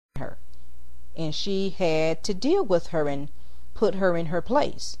her, and she had to deal with her and put her in her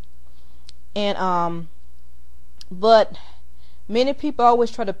place. And but many people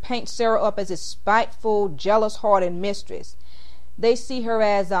always try to paint Sarah up as a spiteful, jealous-hearted mistress. They see her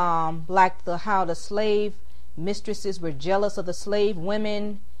as like how the slave mistresses were jealous of the slave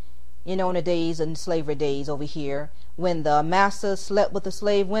women, in the slavery days over here, when the master slept with the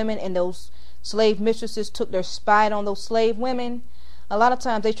slave women and those slave mistresses took their spite on those slave women. A lot of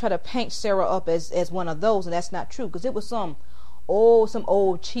times they try to paint Sarah up as one of those, and that's not true, because it was some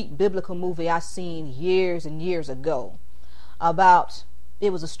old cheap biblical movie I seen years and years ago about,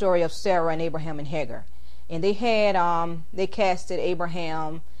 it was a story of Sarah and Abraham and Hagar, and they casted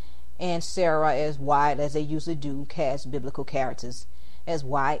Abraham and Sarah as white, as they usually do, cast biblical characters as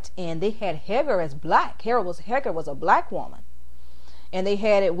white, and they had Hagar as black. Hagar was a black woman, and they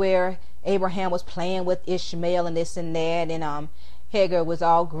had it where Abraham was playing with Ishmael and this and that, and Hagar was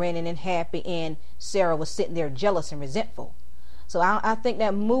all grinning and happy, and Sarah was sitting there jealous and resentful. So I think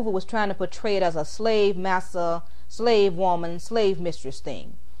that movie was trying to portray it as a slave master, slave woman, slave mistress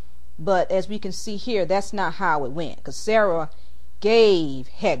thing. But as we can see here, that's not how it went, because Sarah gave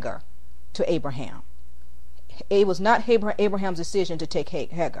Hagar to Abraham. It was not Abraham's decision to take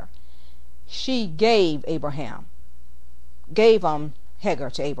Hagar. She gave Hagar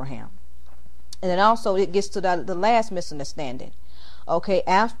to Abraham. And then also it gets to the last misunderstanding. Okay,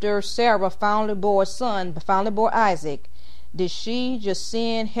 after Sarah finally bore Isaac, did she just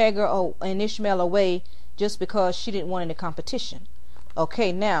send Hagar and Ishmael away just because she didn't want any competition?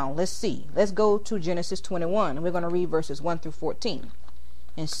 Okay, now let's see. Let's go to Genesis 21, and we're going to read verses 1 through 14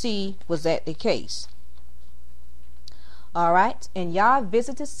 and see, was that the case? All right. And Yah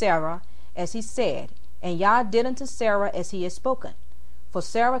visited Sarah as he said, and Yah did unto Sarah as he had spoken. For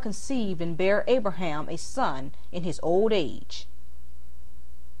Sarah conceived and bare Abraham a son in his old age,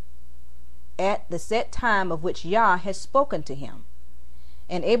 at the set time of which Yah had spoken to him.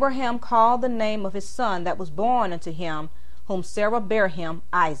 And Abraham called the name of his son that was born unto him, whom Sarah bare him,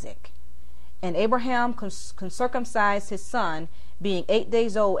 Isaac. And Abraham circumcised his son, being 8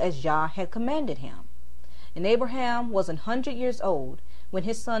 days old, as Yah had commanded him. And Abraham was 100 years old when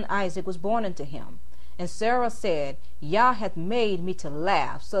his son Isaac was born unto him. And Sarah said, Yah hath made me to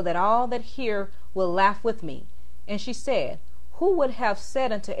laugh, so that all that hear will laugh with me. And she said, Who would have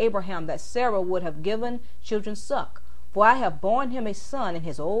said unto Abraham that Sarah would have given children suck? For I have borne him a son in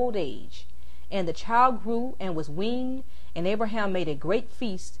his old age. And the child grew and was weaned, and Abraham made a great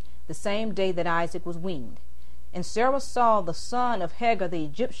feast the same day that Isaac was weaned. And Sarah saw the son of Hagar the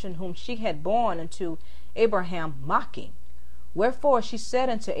Egyptian, whom she had borne unto Abraham, mocking. Wherefore she said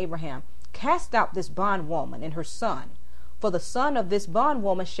unto Abraham, Cast out this bondwoman and her son, for the son of this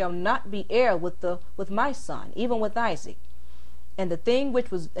bondwoman shall not be heir with my son, even with Isaac. And the thing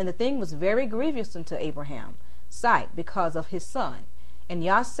was very grievous unto Abraham's sight because of his son. And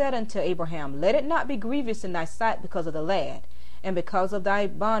Yah said unto Abraham, Let it not be grievous in thy sight because of the lad, and because of thy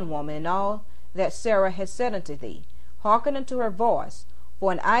bondwoman, and all that Sarah has said unto thee. Hearken unto her voice,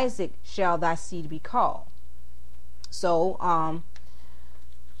 for in Isaac shall thy seed be called. So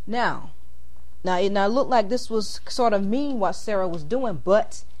now it looked like this was sort of mean what Sarah was doing,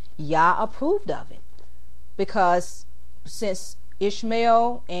 but Yah approved of it, because since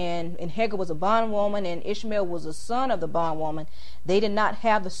Ishmael and Hagar was a bondwoman, and Ishmael was a son of the bondwoman, they did not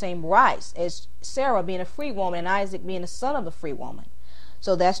have the same rights as Sarah being a free woman and Isaac being the son of the free woman.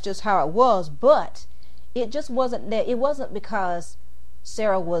 So that's just how it was. But it just wasn't that. It wasn't because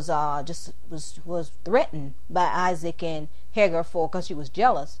Sarah was threatened by Isaac and Hagar because she was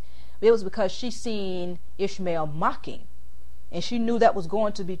jealous. It was because she seen Ishmael mocking, and she knew that was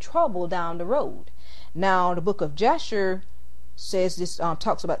going to be trouble down the road. Now the book of Jasher says this,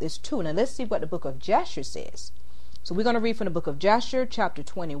 talks about this too. Now let's see what the book of Jasher says. So we're going to read from the book of Jasher, chapter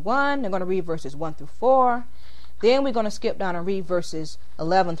 21. I'm going to read verses 1 through 4. Then we're going to skip down and read verses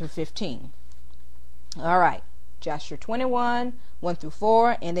 11 through 15. All right. Jasher 21, 1 through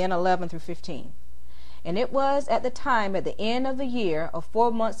 4, and then 11 through 15. And it was at the time, at the end of the year of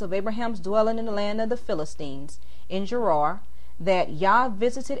 4 months of Abraham's dwelling in the land of the Philistines, in Gerar, that Yah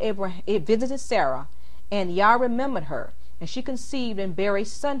visited Sarah, and Yah remembered her, and she conceived and bare a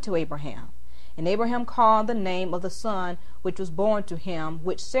son to Abraham. And Abraham called the name of the son which was born to him,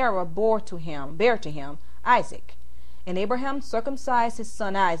 which Sarah bare to him, Isaac. And Abraham circumcised his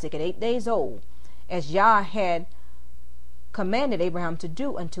son Isaac at 8 days old, as Yah had commanded Abraham to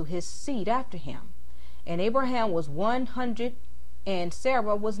do unto his seed after him. And Abraham was 100, and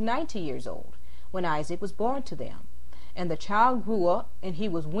Sarah was 90 years old, when Isaac was born to them. And the child grew up, and he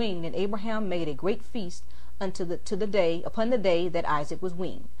was weaned, and Abraham made a great feast upon the day that Isaac was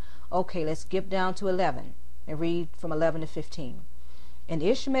weaned. Okay, let's skip down to 11 and read from 11 to 15. And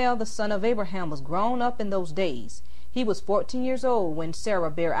Ishmael the son of Abraham was grown up in those days. He was 14 years old when Sarah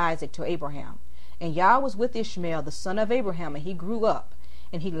bare Isaac to Abraham. And Yah was with Ishmael the son of Abraham, and he grew up,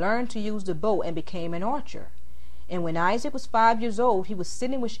 and he learned to use the bow and became an archer. And when Isaac was 5 years old, he was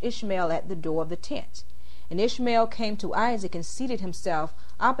sitting with Ishmael at the door of the tent. And Ishmael came to Isaac and seated himself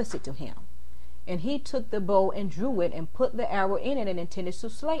opposite to him. And he took the bow and drew it and put the arrow in it and intended to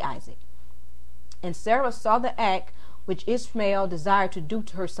slay Isaac. And Sarah saw the act which Ishmael desired to do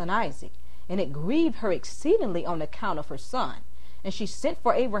to her son Isaac, and it grieved her exceedingly on account of her son. And she sent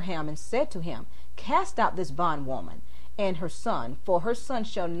for Abraham and said to him, Cast out this bondwoman and her son, for her son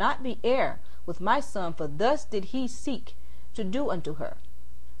shall not be heir with my son, for thus did he seek to do unto her.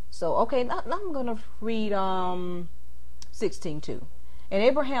 So, okay, now I'm going to read 16 too. And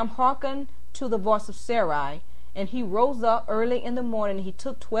Abraham hearkened to the voice of Sarai, and he rose up early in the morning, and he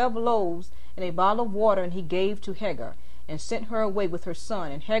took 12 loaves and a bottle of water, and he gave to Hagar, and sent her away with her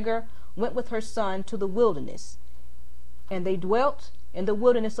son. And Hagar went with her son to the wilderness. And they dwelt in the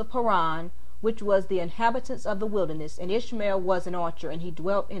wilderness of Paran, which was the inhabitants of the wilderness. And Ishmael was an archer, and he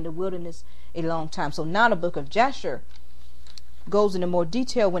dwelt in the wilderness a long time. So now the book of Jasher goes into more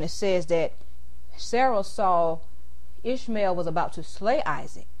detail when it says that Sarah saw Ishmael was about to slay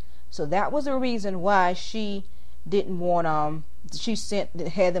Isaac. So that was the reason why she didn't want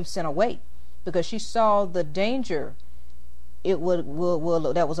had them sent away, because she saw the danger that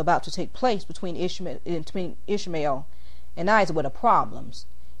was about to take place between Ishmael and Isaac with the problems.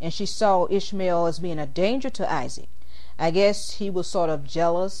 And she saw Ishmael as being a danger to Isaac. I guess he was sort of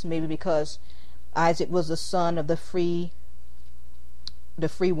jealous, maybe because Isaac was the son of the free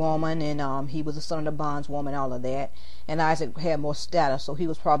woman, and he was the son of the bondswoman, all of that. And Isaac had more status, so he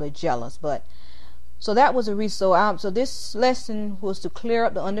was probably jealous. But so that was a reason. So this lesson was to clear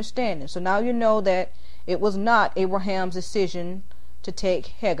up the understanding. So now you know that it was not Abraham's decision to take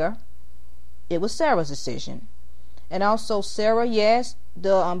Hagar. It was Sarah's decision. And also Sarah, yes,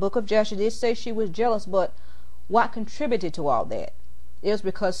 the book of Joshua did say she was jealous, but what contributed to all that? It was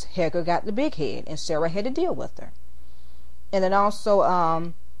because Hagar got the big head, and Sarah had to deal with her. And then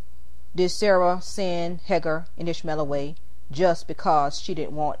also, did Sarah send Hagar and Ishmael away just because she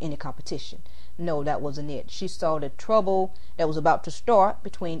didn't want any competition? No, that wasn't it. She saw the trouble that was about to start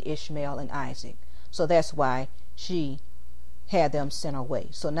between Ishmael and Isaac. So that's why she had them sent away.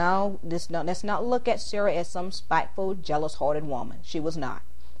 So now, let's not look at Sarah as some spiteful, jealous-hearted woman. She was not.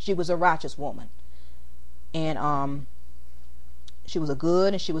 She was a righteous woman. And she was a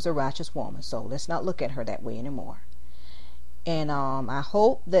good and she was a righteous woman. So let's not look at her that way anymore. And I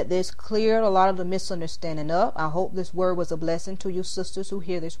hope that this cleared a lot of the misunderstanding up. I hope this word was a blessing to you sisters who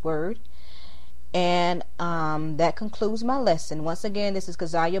hear this word. And that concludes my lesson. Once again, this is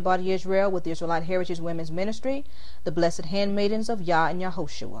Keziah Body Israel with the Israelite Heritage Women's Ministry, the Blessed Handmaidens of Yah and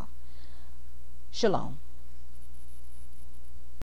Yahushua. Shalom.